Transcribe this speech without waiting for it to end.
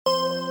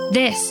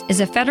This is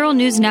a Federal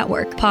News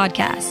Network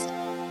podcast.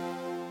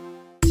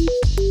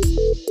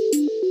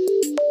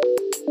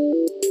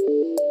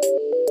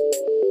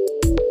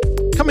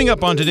 Coming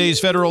up on today's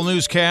Federal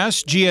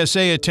Newscast,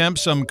 GSA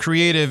attempts some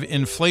creative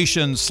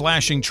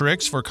inflation-slashing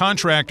tricks for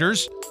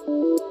contractors.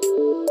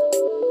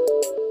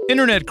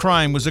 Internet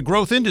crime was a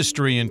growth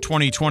industry in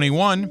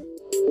 2021.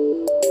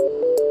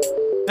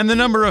 And the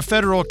number of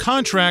federal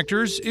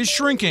contractors is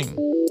shrinking.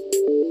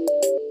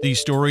 These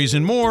stories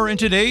and more in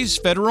today's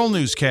Federal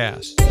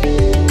Newscast.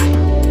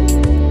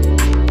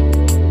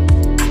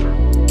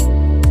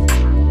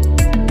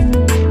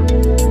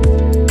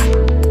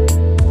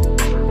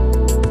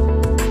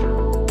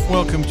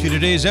 Welcome to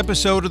today's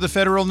episode of the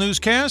Federal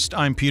Newscast.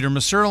 I'm Peter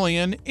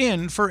Musurlian,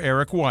 in for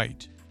Eric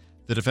White.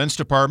 The Defense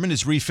Department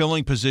is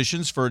refilling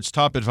positions for its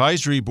top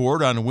advisory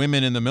board on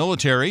women in the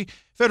military.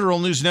 Federal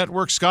News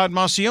Network's Scott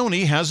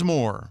Maucione has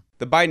more.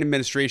 The Biden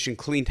administration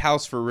cleaned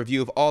house for a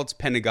review of all its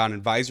Pentagon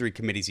advisory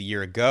committees a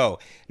year ago.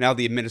 Now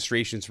the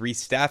administration's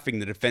restaffing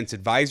the Defense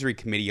Advisory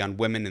Committee on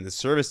Women in the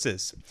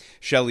Services.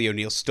 Shelley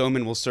O'Neill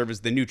Stoneman will serve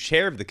as the new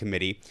chair of the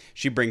committee.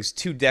 She brings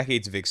 2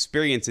 decades of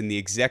experience in the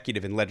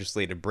executive and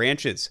legislative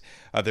branches.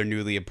 Other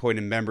newly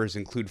appointed members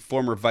include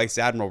former Vice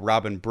Admiral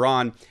Robin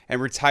Braun and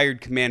retired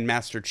Command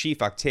Master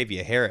Chief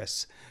Octavia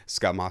Harris.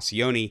 Scott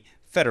Maucione,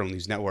 Federal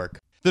News Network.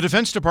 The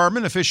Defense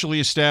Department officially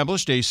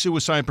established a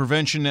Suicide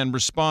Prevention and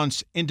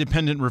Response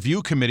Independent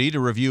Review Committee to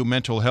review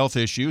mental health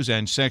issues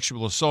and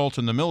sexual assault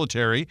in the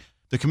military.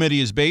 The committee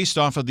is based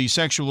off of the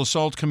Sexual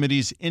Assault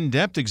Committee's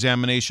in-depth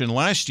examination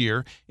last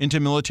year into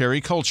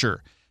military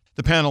culture.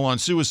 The panel on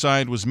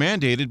suicide was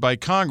mandated by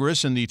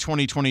Congress in the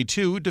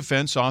 2022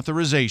 Defense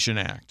Authorization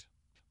Act.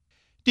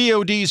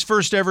 DoD's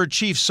first-ever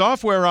chief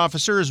software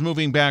officer is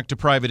moving back to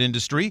private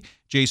industry.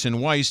 Jason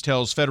Weiss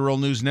tells Federal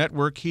News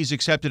Network he's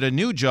accepted a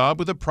new job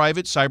with a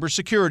private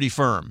cybersecurity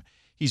firm.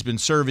 He's been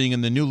serving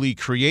in the newly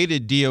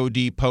created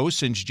DoD post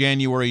since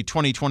January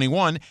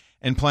 2021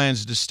 and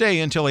plans to stay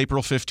until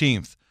April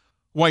 15th.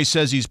 Weiss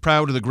says he's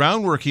proud of the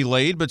groundwork he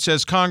laid, but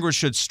says Congress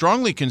should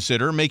strongly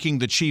consider making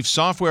the chief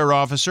software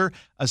officer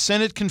a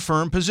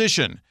Senate-confirmed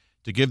position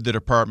to give the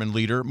department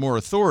leader more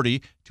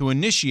authority to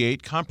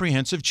initiate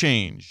comprehensive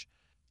change.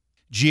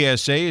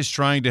 GSA is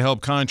trying to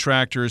help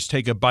contractors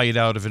take a bite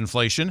out of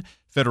inflation.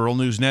 Federal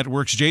News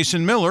Network's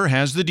Jason Miller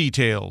has the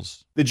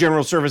details. The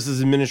General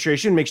Services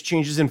Administration makes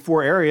changes in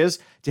 4 areas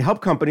to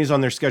help companies on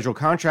their scheduled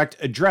contract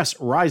address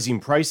rising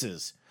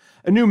prices.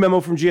 A new memo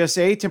from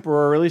GSA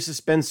temporarily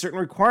suspends certain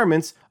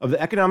requirements of the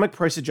Economic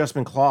Price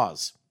Adjustment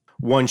Clause.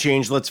 One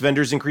change lets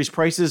vendors increase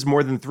prices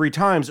more than 3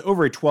 times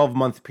over a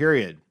 12-month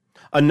period.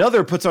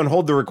 Another puts on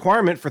hold the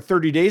requirement for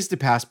 30 days to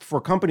pass before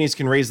companies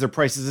can raise their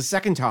prices a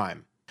second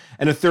time.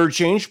 And a third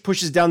change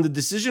pushes down the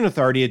decision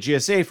authority at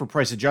GSA for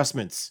price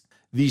adjustments.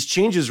 These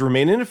changes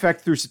remain in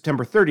effect through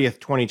September 30th,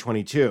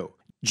 2022.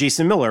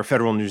 Jason Miller,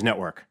 Federal News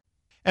Network.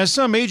 As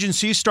some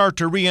agencies start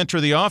to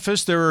re-enter the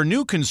office, there are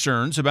new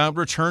concerns about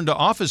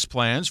return-to-office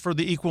plans for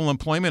the Equal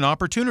Employment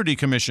Opportunity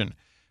Commission.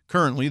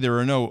 Currently, there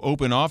are no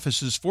open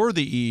offices for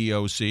the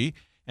EEOC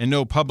and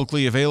no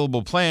publicly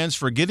available plans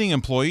for getting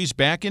employees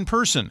back in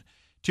person.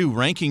 2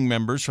 ranking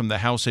members from the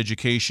House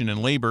Education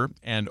and Labor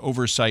and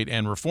Oversight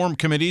and Reform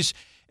Committees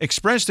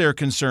expressed their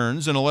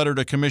concerns in a letter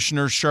to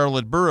Commissioner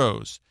Charlotte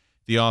Burrows.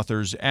 The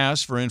authors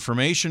asked for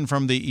information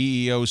from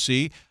the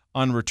EEOC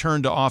on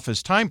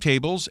return-to-office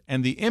timetables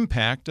and the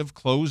impact of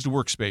closed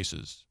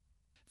workspaces.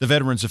 The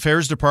Veterans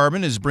Affairs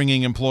Department is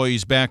bringing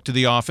employees back to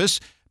the office,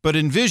 but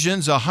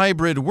envisions a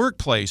hybrid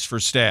workplace for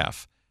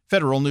staff.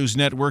 Federal News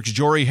Network's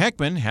Jory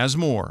Heckman has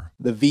more.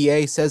 The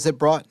VA says it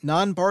brought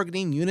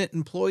non-bargaining unit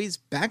employees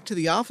back to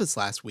the office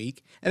last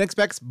week and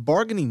expects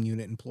bargaining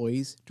unit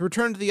employees to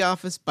return to the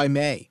office by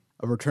May.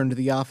 A return to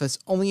the office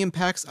only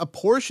impacts a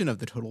portion of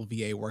the total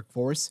VA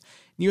workforce.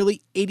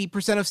 Nearly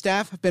 80% of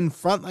staff have been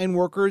frontline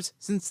workers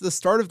since the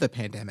start of the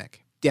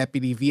pandemic.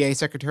 Deputy VA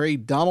Secretary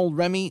Donald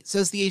Remy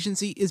says the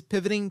agency is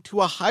pivoting to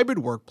a hybrid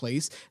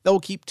workplace that will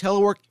keep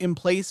telework in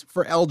place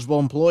for eligible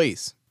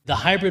employees. The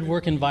hybrid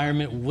work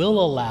environment will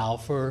allow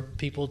for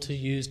people to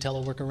use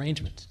telework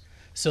arrangements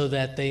so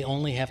that they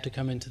only have to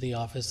come into the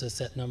office a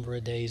set number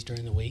of days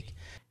during the week.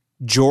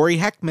 Jory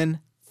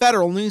Heckman,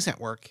 Federal News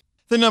Network.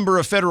 The number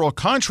of federal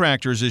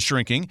contractors is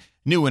shrinking.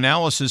 New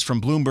analysis from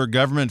Bloomberg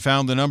Government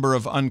found the number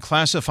of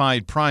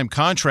unclassified prime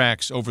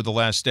contracts over the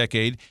last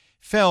decade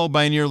fell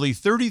by nearly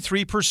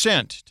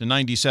 33% to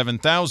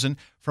 97,000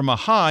 from a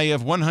high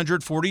of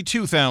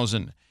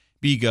 142,000.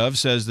 BGov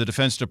says the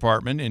Defense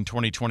Department in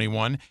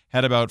 2021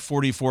 had about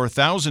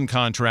 44,000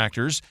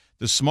 contractors,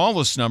 the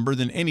smallest number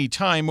than any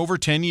time over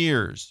 10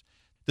 years.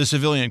 The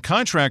civilian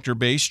contractor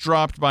base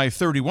dropped by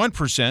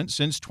 31%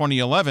 since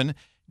 2011,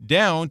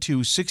 down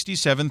to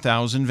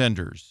 67,000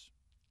 vendors.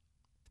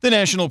 The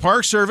National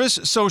Park Service,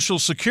 Social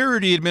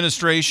Security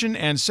Administration,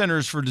 and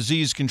Centers for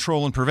Disease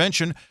Control and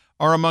Prevention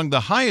are among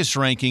the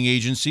highest-ranking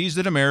agencies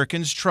that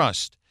Americans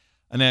trust.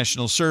 A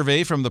national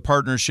survey from the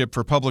Partnership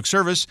for Public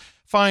Service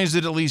finds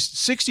that at least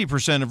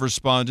 60% of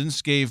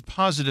respondents gave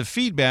positive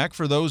feedback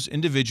for those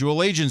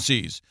individual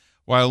agencies,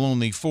 while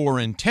only 4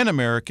 in 10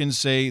 Americans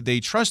say they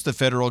trust the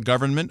federal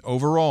government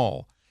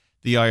overall.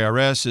 The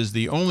IRS is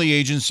the only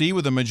agency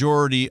with a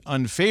majority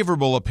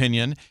unfavorable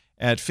opinion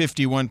at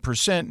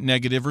 51%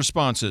 negative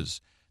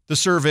responses. The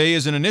survey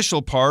is an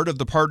initial part of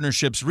the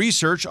partnership's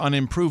research on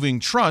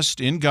improving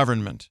trust in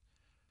government.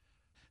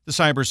 The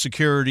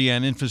Cybersecurity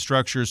and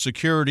Infrastructure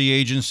Security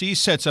Agency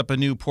sets up a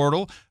new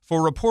portal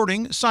for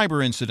reporting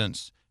cyber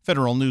incidents.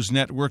 Federal News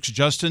Network's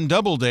Justin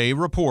Doubleday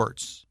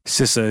reports.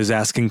 CISA is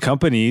asking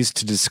companies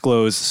to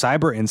disclose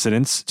cyber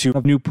incidents to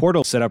a new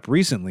portal set up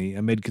recently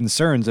amid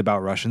concerns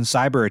about Russian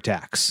cyber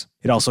attacks.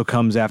 It also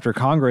comes after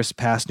Congress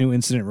passed new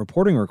incident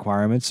reporting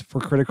requirements for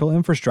critical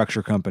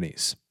infrastructure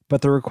companies.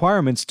 But the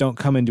requirements don't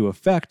come into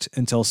effect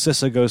until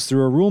CISA goes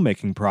through a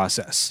rulemaking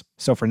process.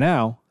 So for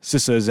now,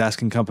 CISA is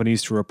asking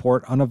companies to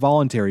report on a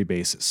voluntary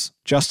basis.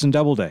 Justin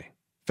Doubleday,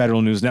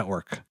 Federal News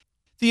Network.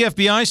 The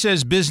FBI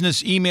says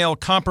business email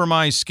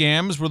compromise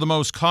scams were the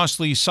most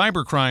costly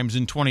cybercrimes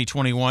in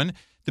 2021.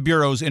 The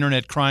Bureau's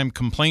Internet Crime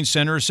Complaint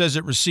Center says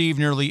it received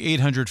nearly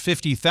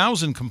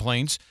 850,000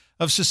 complaints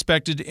of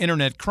suspected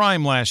Internet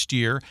crime last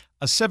year,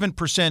 a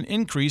 7%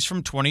 increase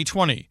from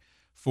 2020,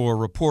 for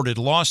reported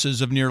losses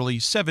of nearly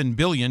 $7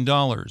 billion.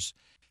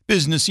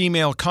 Business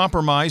email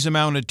compromise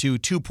amounted to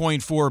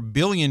 $2.4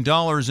 billion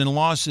in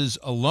losses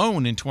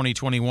alone in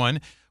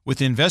 2021,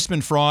 with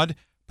investment fraud,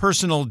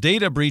 personal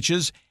data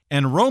breaches,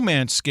 and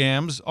romance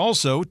scams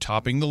also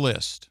topping the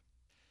list.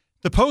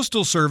 The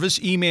Postal Service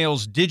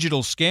emails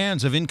digital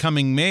scans of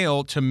incoming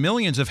mail to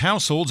millions of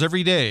households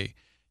every day.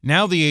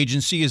 Now the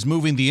agency is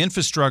moving the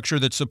infrastructure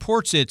that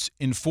supports its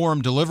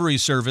informed delivery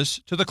service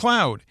to the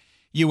cloud.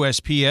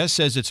 USPS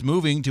says it's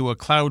moving to a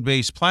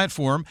cloud-based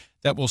platform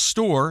that will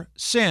store,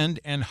 send,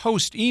 and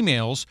host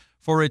emails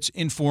for its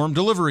informed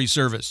delivery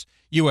service.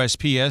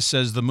 USPS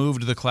says the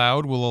move to the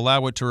cloud will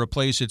allow it to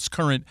replace its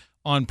current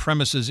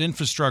on-premises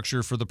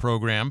infrastructure for the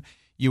program.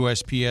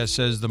 USPS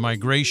says the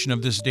migration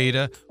of this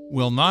data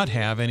will not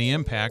have any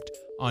impact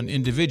on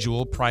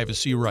individual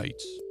privacy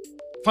rights.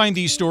 Find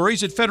these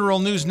stories at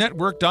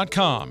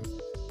federalnewsnetwork.com.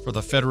 For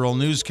the Federal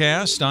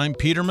Newscast, I'm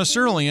Peter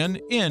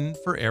Masurlian, in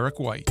for Eric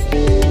White.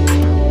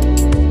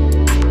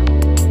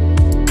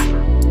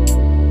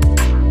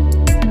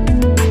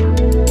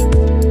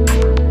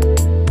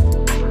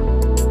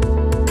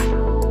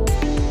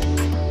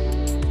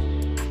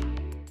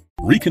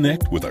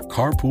 Reconnect with a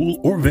carpool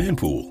or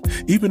vanpool.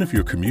 Even if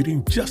you're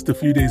commuting just a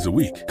few days a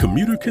week,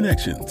 Commuter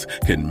Connections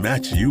can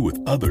match you with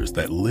others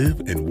that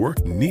live and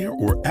work near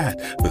or at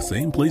the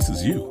same place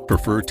as you.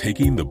 Prefer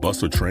taking the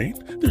bus or train?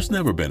 There's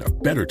never been a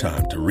better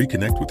time to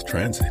reconnect with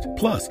transit.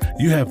 Plus,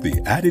 you have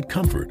the added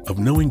comfort of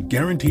knowing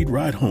Guaranteed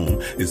Ride Home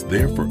is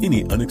there for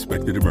any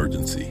unexpected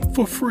emergency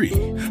for free.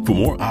 For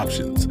more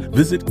options,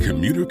 visit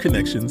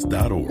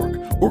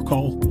commuterconnections.org or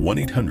call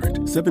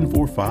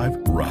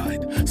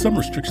 1-800-745-RIDE. Some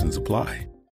restrictions apply.